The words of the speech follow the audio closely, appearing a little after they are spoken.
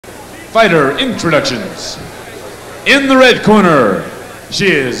fighter introductions. In the red corner, she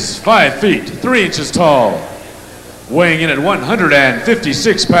is 5 feet 3 inches tall, weighing in at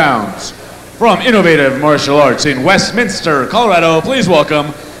 156 pounds. From Innovative Martial Arts in Westminster, Colorado, please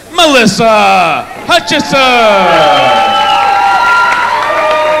welcome Melissa Hutchinson.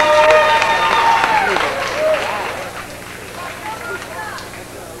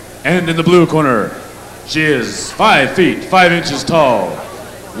 And in the blue corner, she is 5 feet 5 inches tall,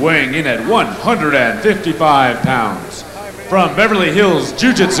 weighing in at 155 pounds. From Beverly Hills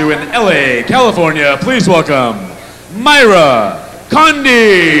Jiu-Jitsu in LA, California, please welcome Mayra Conde.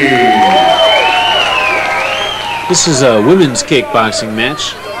 This is a women's kickboxing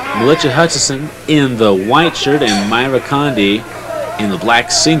match. Melissa Hutchinson in the white shirt and Mayra Conde in the black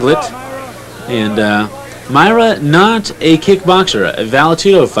singlet. And Mayra, not a kickboxer, a Vale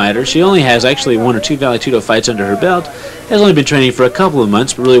Tudo fighter. She only has actually 1 or 2 Vale Tudo fights under her belt. Has only been training for a couple of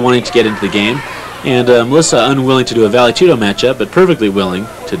months, but really wanting to get into the game. And Melissa unwilling to do a Vale Tudo matchup, but perfectly willing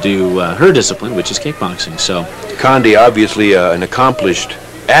to do her discipline, which is kickboxing. So Conde, obviously an accomplished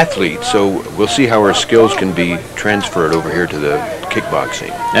athlete, so we'll see how her skills can be transferred over here to the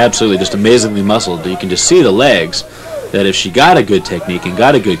kickboxing. Absolutely, just amazingly muscled. You can just see the legs, that if she got a good technique and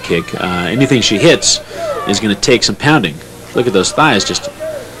got a good kick, anything she hits is going to take some pounding. Look at those thighs, just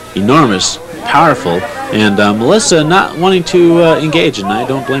enormous, powerful, and Melissa not wanting to engage, and I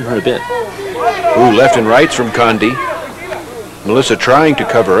don't blame her a bit. Ooh, left and rights from Conde. Melissa trying to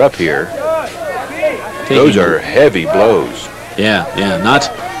cover up here. Those are heavy blows. Yeah,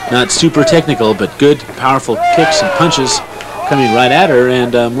 not super technical, but good, powerful kicks and punches coming right at her,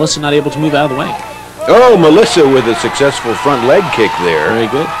 and Melissa not able to move out of the way. Oh, Melissa with a successful front leg kick there. Very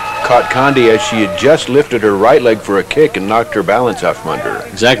good. Caught Conde as she had just lifted her right leg for a kick and knocked her balance out from under her.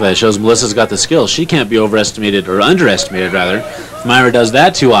 Exactly. That shows Melissa's got the skills. She can't be overestimated, or underestimated, rather. If Mayra does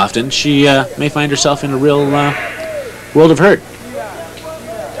that too often, she may find herself in a real world of hurt.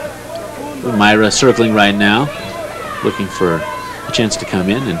 Mayra circling right now, looking for a chance to come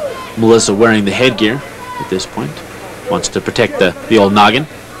in, and Melissa wearing the headgear at this point. Wants to protect the old noggin.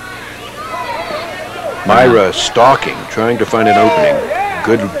 Mayra stalking, trying to find an opening.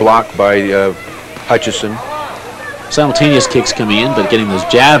 Good block by Hutchinson. Simultaneous kicks coming in, but getting those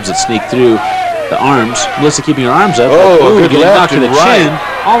jabs that sneak through the arms. Melissa keeping her arms up. Oh, good getting left knocked to and the right. chin.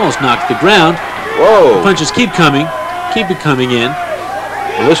 Almost knocked the ground. Whoa. The punches keep coming. Keep it coming in.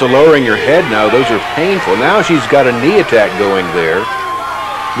 Melissa lowering her head now. Those are painful. Now she's got a knee attack going there.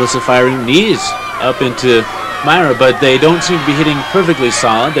 Melissa firing knees up into Mayra, but they don't seem to be hitting perfectly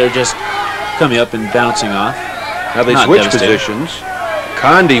solid. They're just coming up and bouncing off. Now they switch positions.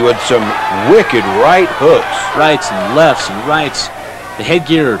 Conde with some wicked right hooks. Rights and lefts and rights. The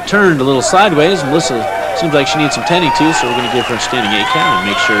headgear turned a little sideways. Melissa seems like she needs some tending to, so we're going to give her a standing 8 count and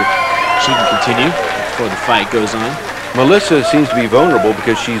make sure she can continue before the fight goes on. Melissa seems to be vulnerable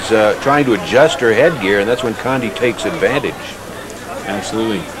because she's trying to adjust her headgear, and that's when Conde takes advantage.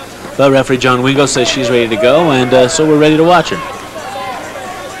 Absolutely. Well, referee John Wingo says she's ready to go, and so we're ready to watch her.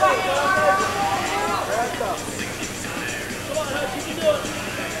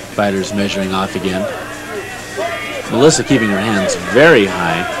 Fighters measuring off again. Melissa keeping her hands very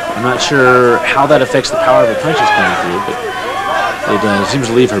high. I'm not sure how that affects the power of her punches coming through, but it seems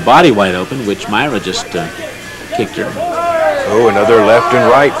to leave her body wide open, which Mayra just kicked her. Oh, another left and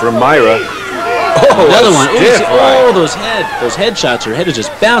right from Mayra. Oh, another one. Right. Oh, those head shots. Her head is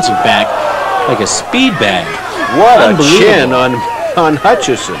just bouncing back like a speed bag. What a chin on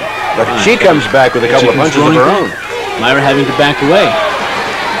Hutchinson. But she comes back with a couple of punches of her own. Mayra having to back away.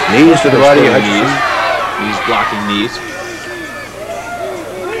 Knees to the body of Hutchinson. Knees blocking knees.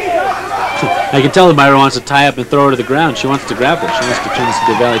 I can tell that Mayra wants to tie up and throw her to the ground. She wants to grapple. She wants to turn this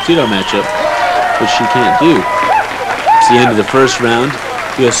into a Vale Tudo matchup, which she can't do. It's the end of the first round.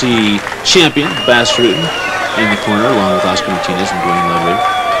 UFC champion Bas Rutten in the corner, along with Oscar Martinez and Dwayne Lovely.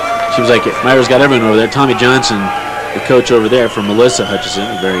 Seems like Mayra's got everyone over there. Tommy Johnson, the coach over there for Melissa Hutchinson,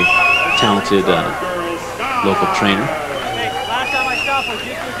 a very talented local trainer.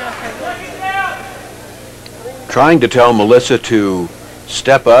 Trying to tell Melissa to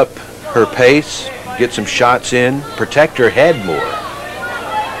step up her pace, get some shots in, protect her head more.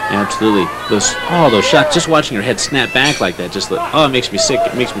 Absolutely. Those shots, just watching her head snap back like that, it makes me sick.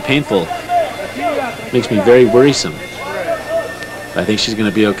 It makes me painful. It makes me very worrisome. But I think she's going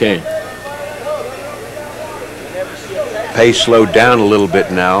to be okay. Pace slowed down a little bit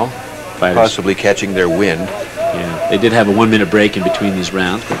now, Fighters. Possibly catching their wind. Yeah, they did have a 1-minute break in between these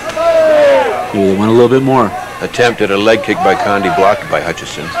rounds, but maybe they want a little bit more. Attempt at a leg kick by Conde, blocked by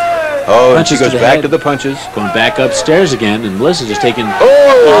Hutchinson. Oh, and she Punches goes to the back head. to the punches. Going back upstairs again, and Melissa just taking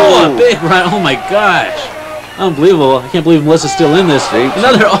Oh! a big right. Oh my gosh. Unbelievable. I can't believe Melissa's still in this. See?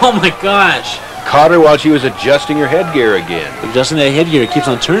 Another, oh my gosh. Caught her while she was adjusting her headgear again. Adjusting that headgear keeps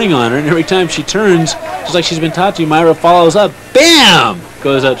on turning on her, and every time she turns, just like she's been taught to, Mayra follows up. Bam!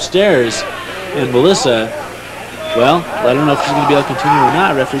 Goes upstairs. And Melissa, well, I don't know if she's going to be able to continue or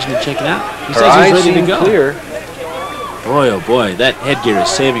not. Referee's going to check it out. He Her says eyes he's ready to seem go. clear. Boy, oh boy, that headgear is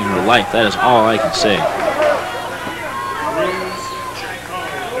saving her life. That is all I can say.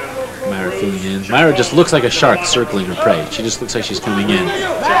 Mayra feeling in. Mayra just looks like a shark circling her prey. She just looks like she's coming in.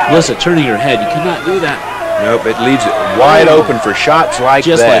 Melissa turning her head. You cannot do that. Nope, it leaves it wide open for shots like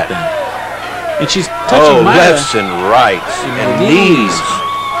Just that. like that. And she's touching Mayra. Lefts and rights and knees.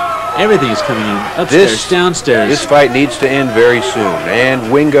 Everything is coming in. Upstairs, downstairs. This fight needs to end very soon.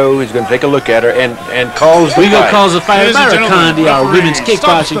 And Wingo is going to take a look at her and calls the Wingo fight. calls the fight. Ladies and Mayra gentlemen, Conde, our referee women's stops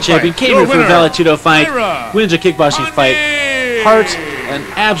kickboxing the champion, fight. came Your here for the winner, Valentino fight. Mayra Wins a kickboxing Conde. fight. Heart, an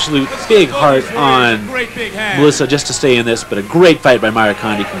absolute big heart on Great big hand. Melissa just to stay in this, but a great fight by Mayra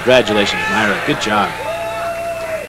Conde. Congratulations, Mayra. Good job.